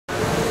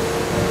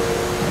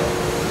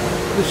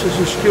This is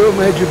a Stuart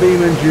major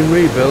beam engine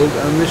rebuild,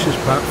 and this is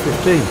part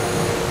 15,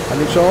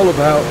 and it's all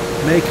about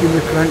making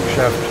the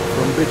crankshaft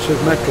from bits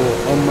of metal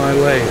on my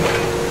lathe.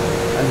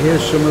 And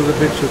here's some of the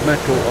bits of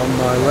metal on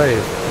my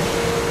lathe.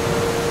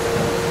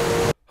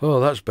 Oh,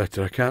 that's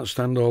better. I can't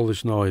stand all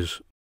this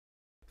noise.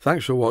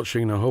 Thanks for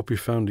watching, and I hope you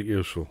found it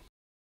useful.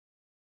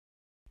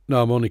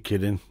 No, I'm only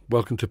kidding.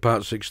 Welcome to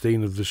part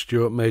 16 of the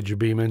Stuart major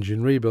beam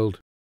engine rebuild.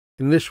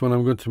 In this one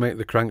I'm going to make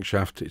the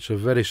crankshaft. It's a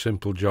very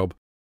simple job.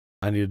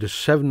 I need a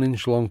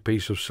 7-inch long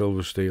piece of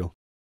silver steel.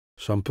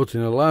 So I'm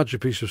putting a larger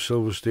piece of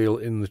silver steel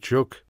in the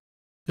chuck.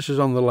 This is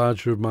on the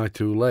larger of my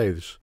two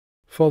lathes.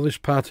 For this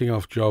parting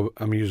off job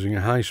I'm using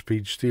a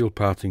high-speed steel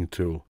parting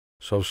tool.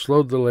 So I've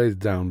slowed the lathe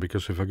down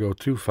because if I go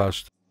too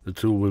fast the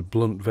tool will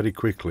blunt very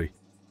quickly.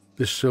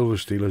 This silver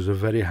steel is a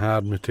very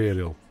hard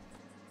material.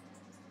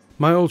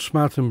 My old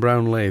Smart &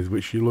 Brown lathe,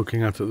 which you're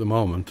looking at the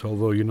moment,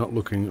 although you're not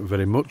looking at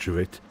very much of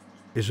it,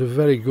 is a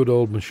very good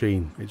old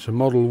machine. It's a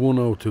model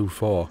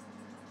 1024.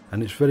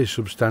 And it's very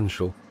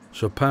substantial,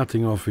 so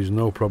parting off is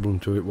no problem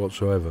to it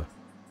whatsoever.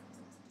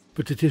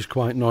 But it is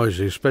quite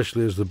noisy,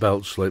 especially as the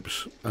belt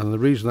slips, and the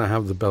reason I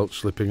have the belt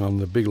slipping on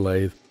the big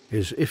lathe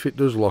is if it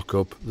does lock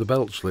up, the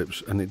belt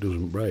slips and it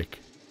doesn't break.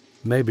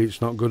 Maybe it's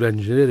not good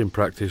engineering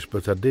practice,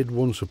 but I did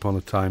once upon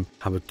a time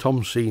have a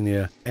Tom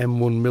Senior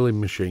M1 milling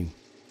machine.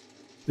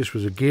 This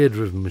was a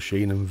gear-driven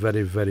machine and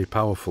very, very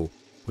powerful,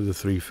 with a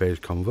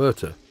 3-phase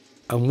converter.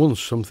 And once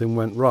something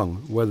went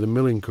wrong, where the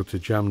milling cutter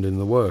jammed in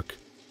the work.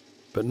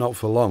 But not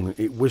for long,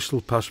 it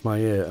whistled past my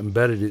ear and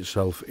buried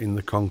itself in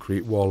the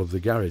concrete wall of the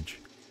garage.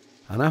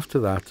 And after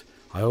that,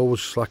 I always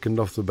slackened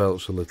off the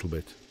belts a little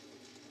bit.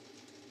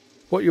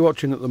 What you're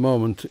watching at the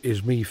moment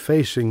is me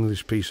facing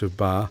this piece of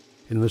bar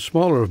in the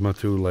smaller of my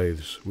two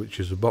lathes, which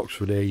is a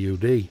Boxford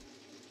AUD.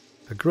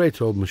 A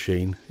great old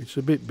machine. It's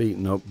a bit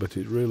beaten up, but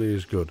it really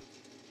is good.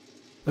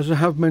 As I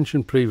have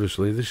mentioned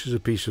previously, this is a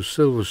piece of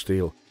silver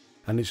steel,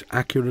 and it's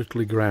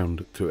accurately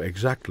ground to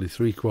exactly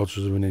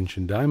 3/4 of an inch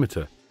in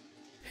diameter.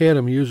 Here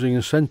I'm using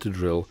a centre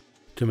drill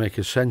to make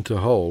a centre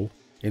hole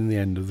in the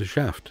end of the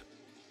shaft,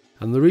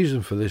 and the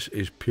reason for this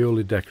is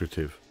purely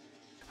decorative.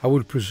 I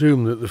would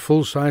presume that the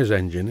full-size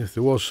engine, if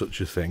there was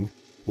such a thing,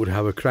 would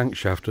have a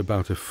crankshaft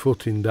about a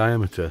foot in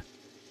diameter,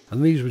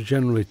 and these were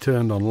generally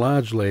turned on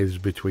large lathes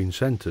between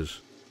centres.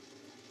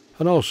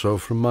 And also,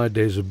 from my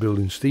days of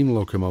building steam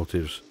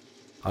locomotives,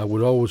 I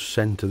would always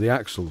centre the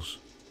axles.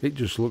 It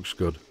just looks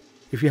good.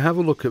 If you have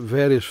a look at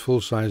various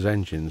full-size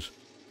engines,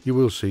 you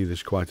will see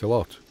this quite a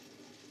lot.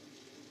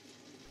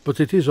 But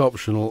it is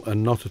optional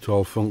and not at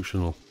all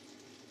functional.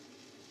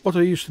 What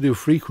I used to do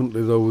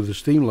frequently though with the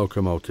steam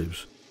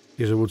locomotives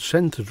is I would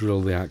centre drill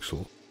the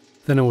axle,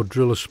 then I would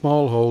drill a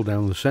small hole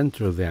down the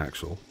centre of the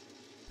axle,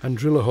 and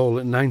drill a hole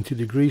at 90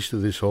 degrees to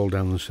this hole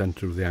down the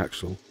centre of the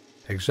axle,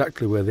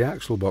 exactly where the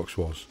axle box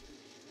was.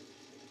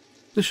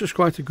 This was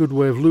quite a good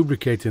way of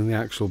lubricating the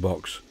axle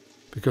box,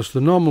 because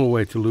the normal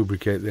way to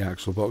lubricate the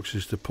axle box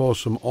is to pour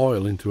some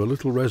oil into a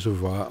little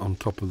reservoir on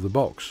top of the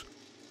box.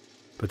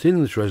 But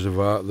in this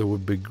reservoir there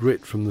would be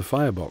grit from the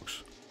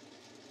firebox.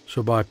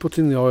 So by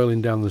putting the oil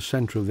in down the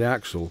centre of the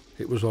axle,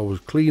 it was always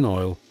clean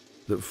oil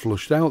that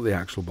flushed out the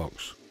axle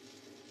box.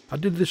 I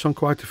did this on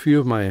quite a few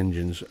of my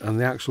engines, and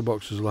the axle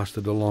boxes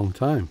lasted a long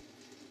time.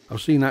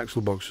 I've seen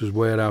axle boxes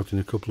wear out in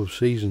a couple of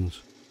seasons.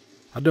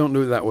 I don't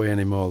do it that way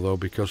anymore though,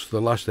 because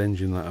the last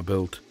engine that I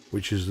built,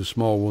 which is the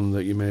small one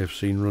that you may have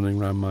seen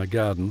running around my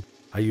garden,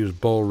 I use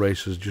ball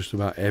racers just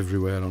about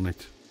everywhere on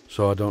it,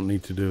 so I don't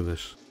need to do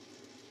this.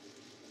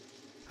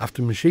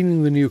 After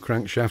machining the new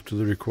crankshaft to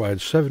the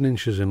required 7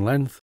 inches in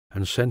length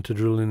and centre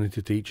drilling it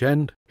at each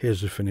end, here's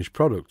the finished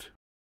product.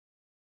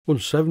 One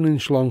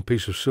 7-inch long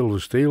piece of silver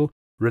steel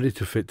ready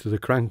to fit to the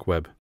crank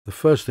web. The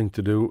first thing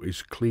to do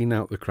is clean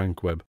out the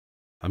crank web.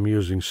 I'm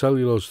using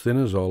cellulose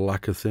thinners, or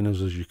lacquer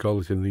thinners as you call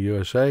it in the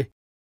USA.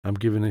 I'm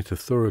giving it a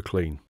thorough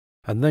clean.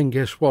 And then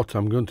guess what?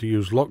 I'm going to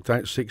use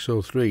Loctite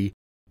 603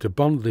 to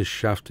bond this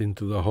shaft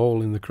into the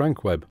hole in the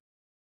crank web.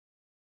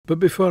 But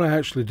before I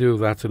actually do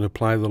that and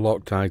apply the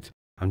Loctite,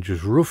 I'm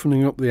just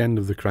roughening up the end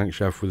of the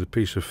crankshaft with a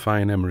piece of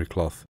fine emery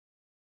cloth.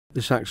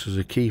 This acts as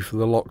a key for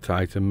the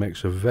Loctite and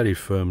makes a very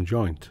firm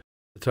joint.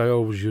 But I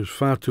always use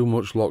far too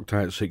much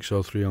Loctite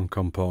 603 on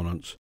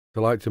components.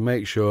 I like to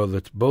make sure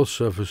that both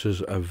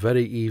surfaces are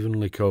very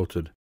evenly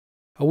coated.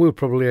 I will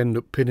probably end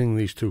up pinning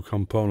these two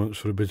components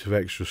for a bit of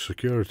extra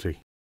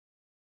security.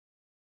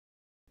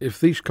 If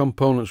these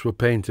components were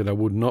painted, I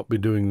would not be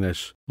doing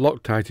this.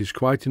 Loctite is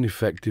quite an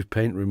effective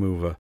paint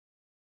remover.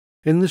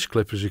 In this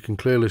clip, as you can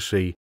clearly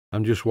see,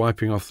 I'm just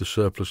wiping off the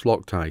surplus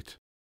Loctite.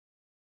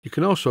 You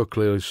can also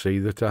clearly see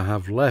that I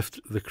have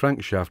left the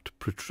crankshaft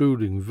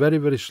protruding very,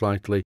 very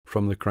slightly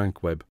from the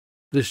crank web.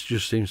 This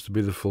just seems to be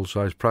the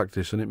full-size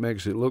practice, and it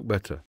makes it look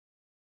better.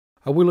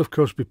 I will of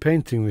course be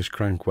painting this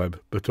crank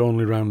web, but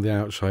only round the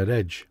outside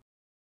edge.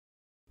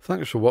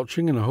 Thanks for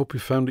watching, and I hope you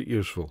found it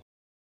useful.